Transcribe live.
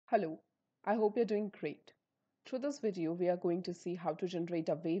Hello, I hope you're doing great. Through this video, we are going to see how to generate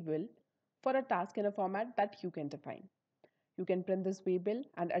a waybill for a task in a format that you can define. You can print this waybill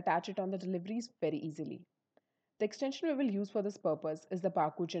and attach it on the deliveries very easily. The extension we will use for this purpose is the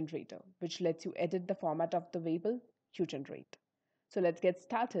barcode generator, which lets you edit the format of the waybill you generate. So let's get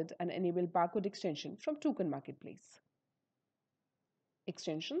started and enable barcode extension from Token Marketplace.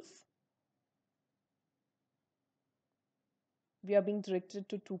 Extensions. We are being directed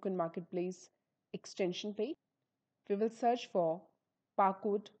to Token Marketplace extension page. We will search for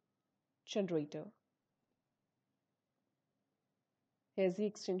barcode generator. Here's the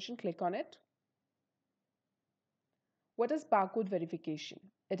extension, click on it. What is barcode verification?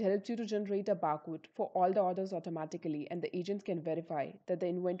 It helps you to generate a barcode for all the orders automatically, and the agents can verify that the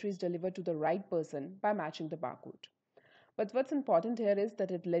inventory is delivered to the right person by matching the barcode. But what's important here is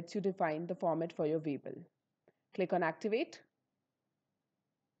that it lets you define the format for your waybill. Click on activate.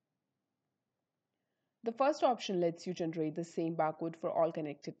 The first option lets you generate the same barcode for all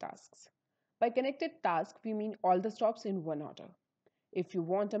connected tasks. By connected task, we mean all the stops in one order. If you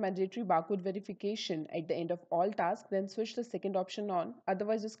want a mandatory barcode verification at the end of all tasks, then switch the second option on.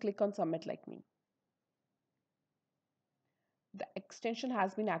 Otherwise, just click on submit like me. The extension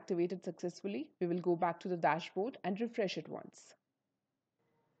has been activated successfully. We will go back to the dashboard and refresh it once.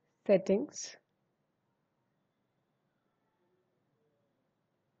 Settings,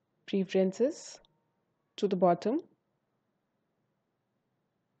 preferences, to the bottom.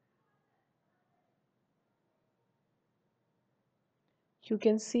 You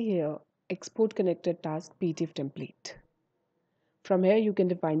can see here export connected task PDF template. From here you can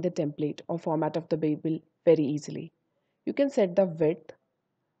define the template or format of the waybill very easily. You can set the width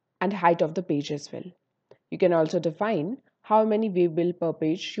and height of the page as well. You can also define how many waybill per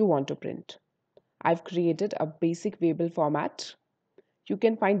page you want to print. I've created a basic waybill format. You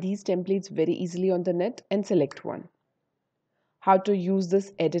can find these templates very easily on the net and select one. How to use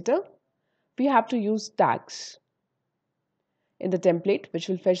this editor? We have to use tags in the template which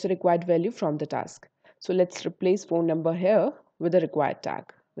will fetch the required value from the task. So let's replace phone number here with the required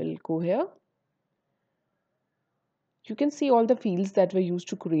tag. We'll go here. You can see all the fields that were used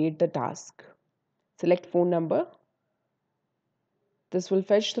to create the task. Select phone number. This will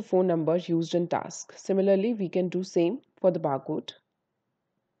fetch the phone number used in task. Similarly, we can do same for the barcode.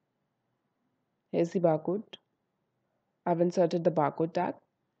 Here's the barcode. I've inserted the barcode tag.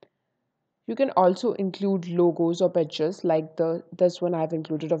 You can also include logos or pictures like this one I've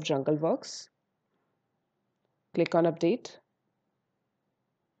included of Jungleworks. Click on update.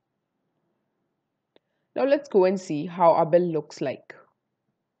 Now let's go and see how our bill looks like.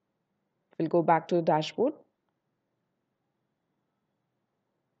 We'll go back to the dashboard.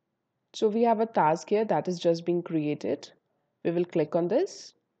 So we have a task here that is just being created. We will click on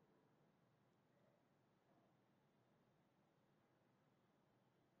this.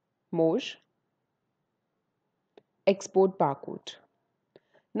 More. Export barcode.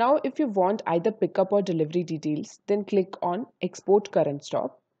 Now if you want either pickup or delivery details, then click on export current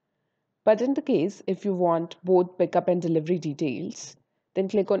stop. But in the case if you want both pickup and delivery details, then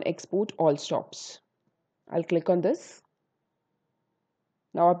click on export all stops. I'll click on this.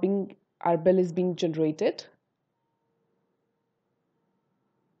 Now our bill is being generated.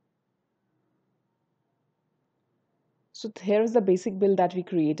 So here is the basic bill that we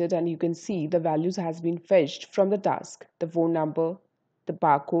created, and you can see the values has been fetched from the task, the phone number, the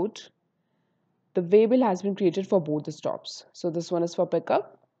barcode. The waybill has been created for both the stops. So this one is for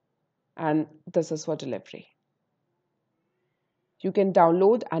pickup and this is for delivery. You can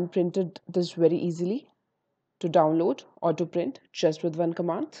download and print this very easily. To download or to print just with one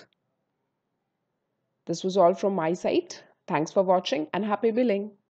command. This was all from my side. Thanks for watching and happy billing.